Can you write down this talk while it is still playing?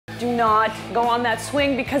do not go on that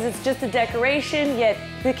swing because it's just a decoration, yet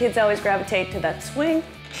the kids always gravitate to that swing.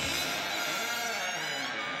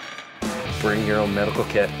 Bring your own medical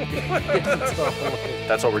kit.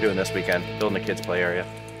 That's what we're doing this weekend, building the kids' play area.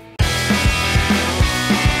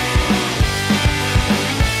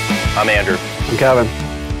 I'm Andrew. I'm Kevin.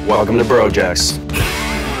 Welcome to Brojacks.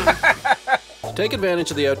 To take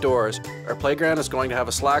advantage of the outdoors, our playground is going to have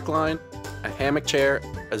a slackline, a hammock chair,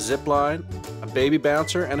 a zip line, a baby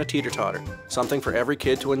bouncer, and a teeter-totter. Something for every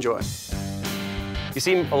kid to enjoy. You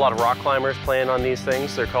see a lot of rock climbers playing on these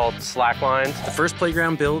things. They're called slacklines. The first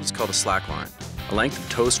playground build is called a slackline. A length of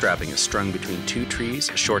toe strapping is strung between two trees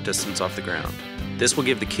a short distance off the ground. This will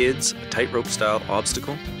give the kids a tightrope style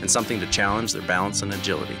obstacle and something to challenge their balance and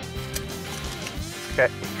agility. Okay.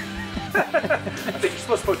 I think you're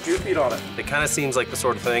supposed to put 2 feet on it. It kind of seems like the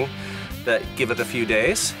sort of thing that give it a few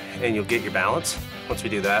days and you'll get your balance. Once we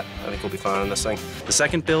do that, I think we'll be fine on this thing. The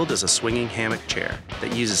second build is a swinging hammock chair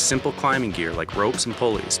that uses simple climbing gear like ropes and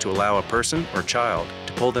pulleys to allow a person or child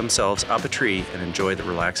to pull themselves up a tree and enjoy the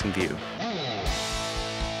relaxing view. Let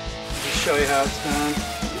me show you how it's done.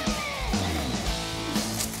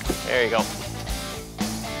 There you go.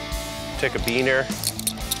 Take a beaner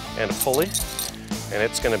and a pulley, and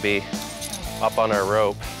it's going to be up on our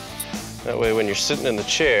rope. That way when you're sitting in the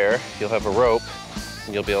chair, you'll have a rope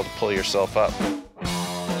and you'll be able to pull yourself up.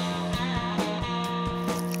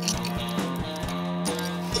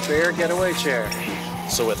 Bear getaway chair.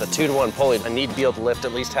 So with a 2-to-1 pulley, I need to be able to lift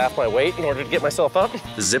at least half my weight in order to get myself up.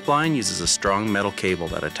 The zip line uses a strong metal cable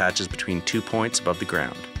that attaches between 2 points above the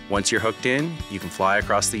ground. Once you're hooked in, you can fly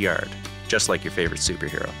across the yard, just like your favorite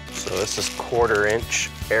superhero. So this is 1/4-inch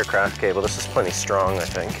aircraft cable. This is plenty strong, I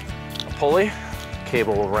think. A pulley,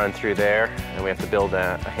 cable will run through there, and we have to build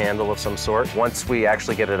a handle of some sort. Once we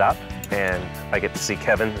actually get it up, and I get to see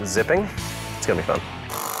Kevin zipping, it's gonna be fun.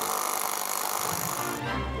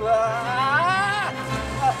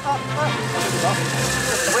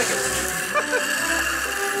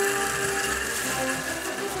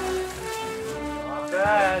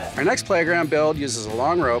 Our next playground build uses a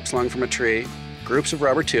long rope slung from a tree, groups of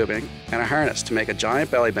rubber tubing, and a harness to make a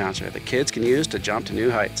giant belly bouncer that kids can use to jump to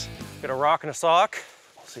new heights. Got a rock and a sock.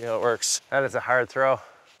 We'll see how it works. That is a hard throw.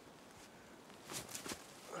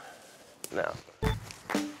 No.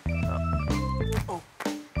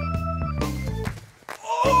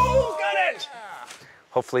 Oh, got it!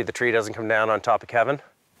 Hopefully the tree doesn't come down on top of Kevin.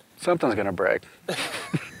 Something's gonna break.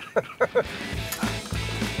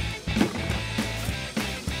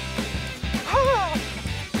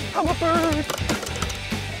 I'm a bird!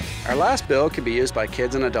 Our last build can be used by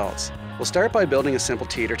kids and adults. We'll start by building a simple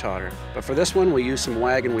teeter-totter, but for this one we'll use some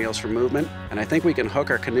wagon wheels for movement, and I think we can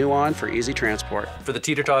hook our canoe on for easy transport. For the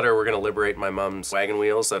teeter-totter, we're gonna liberate my mom's wagon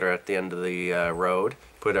wheels that are at the end of the road,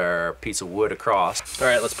 put our piece of wood across. All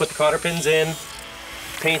right, let's put the cotter pins in,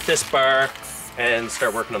 paint this bar, and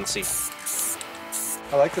start working on the seat.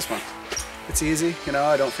 I like this one. It's easy, you know,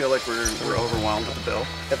 I don't feel like we're overwhelmed with the build.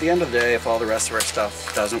 At the end of the day, if all the rest of our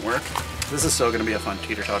stuff doesn't work, this is still gonna be a fun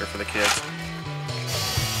teeter-totter for the kids.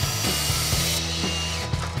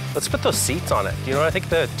 Let's put those seats on it. You know, I think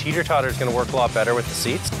the teeter-totter is gonna work a lot better with the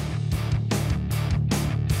seats.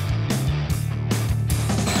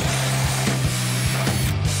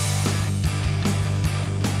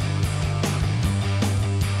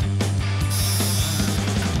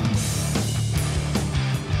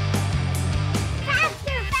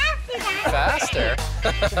 Faster?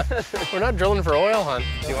 We're not drilling for oil, hon.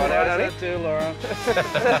 Do you want out, honey? Too, Laura.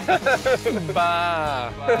 Bah.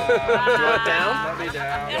 Do you want it down? Let me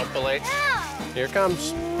down. You want belay? Here it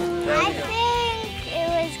comes. I think it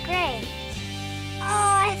was great.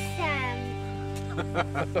 Awesome.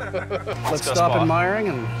 Let's go stop spot. admiring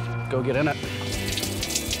and go get in it.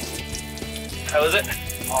 How is it?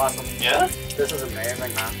 Awesome. Yeah? This is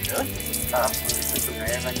amazing, man. Really? This is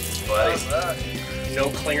amazing. Buddy. No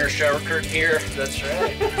clinger shower curtain here. That's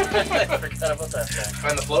right. I forgot about that thing.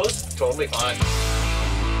 Find the flows? Totally fine.